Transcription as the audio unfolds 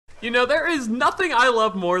You know, there is nothing I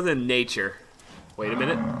love more than nature. Wait a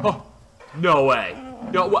minute. Oh, no way.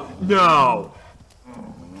 No, what? No.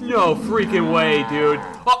 No freaking way, dude.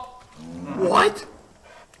 Oh, what?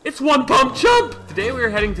 It's One Pump Chump! Today we are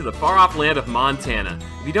heading to the far-off land of Montana.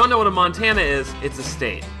 If you don't know what a Montana is, it's a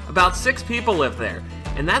state. About 6 people live there,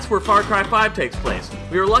 and that's where Far Cry 5 takes place.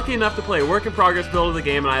 We were lucky enough to play a work-in-progress build of the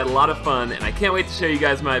game, and I had a lot of fun, and I can't wait to show you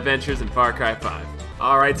guys my adventures in Far Cry 5.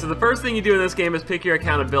 Alright, so the first thing you do in this game is pick your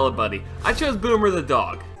accountability buddy. I chose Boomer the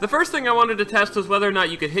dog. The first thing I wanted to test was whether or not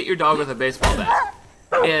you could hit your dog with a baseball bat.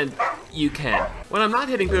 And you can. When I'm not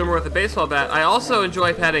hitting Boomer with a baseball bat, I also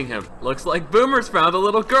enjoy petting him. Looks like Boomer's found a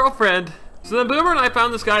little girlfriend. So then Boomer and I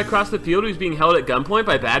found this guy across the field who's being held at gunpoint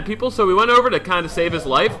by bad people, so we went over to kind of save his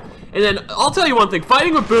life. And then, I'll tell you one thing,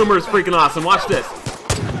 fighting with Boomer is freaking awesome. Watch this.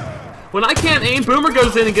 When I can't aim, Boomer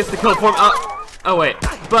goes in and gets the kill for me. Oh wait,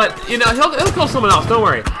 but you know, he'll kill someone else, don't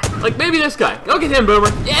worry. Like maybe this guy. Go get him, Boomer.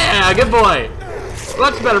 Yeah, good boy. Well,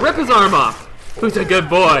 that's better. Rip his arm off. Who's a good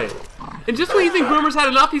boy? And just when you think Boomer's had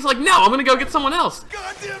enough, he's like, no, I'm gonna go get someone else.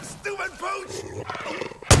 Goddamn stupid pooch!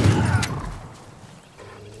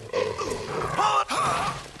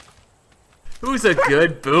 Who's a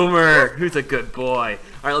good Boomer? Who's a good boy?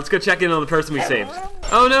 Alright, let's go check in on the person we saved.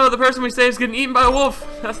 Oh no, the person we saved is getting eaten by a wolf.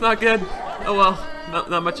 That's not good. Oh well,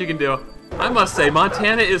 not much you can do. I must say,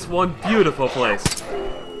 Montana is one beautiful place.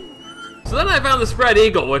 So then I found the spread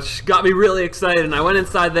eagle, which got me really excited, and I went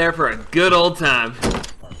inside there for a good old time.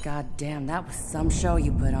 God damn, that was some show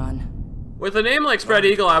you put on. With a name like Spread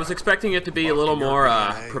Eagle, I was expecting it to be a little more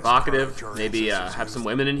provocative, maybe have some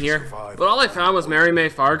women in here. But all I found was Mary May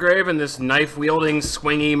Fargrave and this knife-wielding,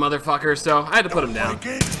 swingy motherfucker, so I had to put him down.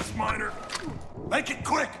 Make it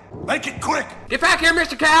quick! Make it quick! Get back here,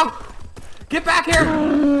 Mr. Cow! Get back here!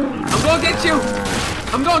 I'm gonna get you!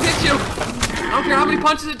 I'm gonna get you! I don't care how many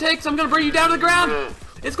punches it takes, I'm gonna bring you down to the ground!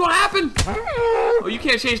 It's gonna happen! Oh, you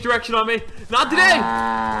can't change direction on me. Not today!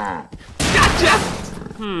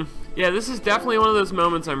 Gotcha! Yeah, this is definitely one of those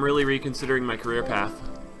moments I'm really reconsidering my career path.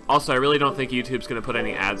 Also, I really don't think YouTube's gonna put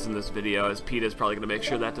any ads in this video, as PETA's probably gonna make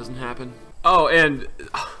sure that doesn't happen. Oh, and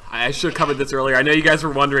I should have covered this earlier. I know you guys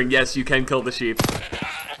were wondering, yes, you can kill the sheep.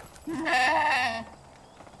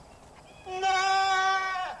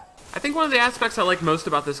 I think one of the aspects I like most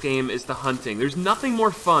about this game is the hunting. There's nothing more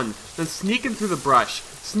fun than sneaking through the brush,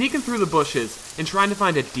 sneaking through the bushes, and trying to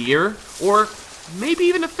find a deer, or maybe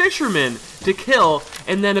even a fisherman, to kill,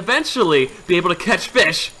 and then eventually be able to catch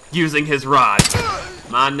fish using his rod.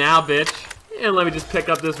 Come on now, bitch. And let me just pick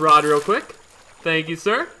up this rod real quick. Thank you,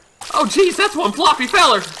 sir. Oh, jeez, that's one floppy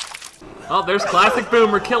feller. Oh, there's classic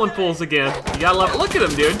Boomer killing fools again. You gotta love it. Look at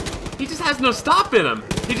him, dude. He just has no stop in him.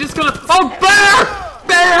 He's just gonna... Oh, bear!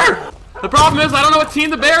 Bear! The problem is, I don't know what team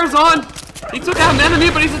the bear is on. He took out an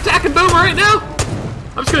enemy, but he's attacking Boomer right now.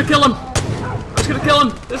 I'm just gonna kill him. I'm just gonna kill him.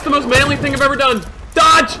 This is the most manly thing I've ever done.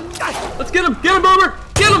 Dodge! Let's get him! Get him, Boomer!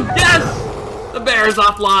 Get him! Yes! The bear is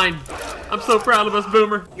offline. I'm so proud of us,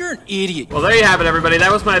 Boomer. You're an idiot. Well, there you have it, everybody.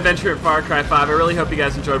 That was my adventure in Far Cry 5. I really hope you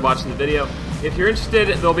guys enjoyed watching the video. If you're interested,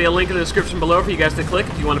 there'll be a link in the description below for you guys to click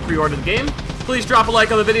if you want to pre-order the game. Please drop a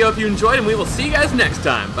like on the video if you enjoyed, and we will see you guys next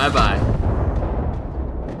time. Bye-bye.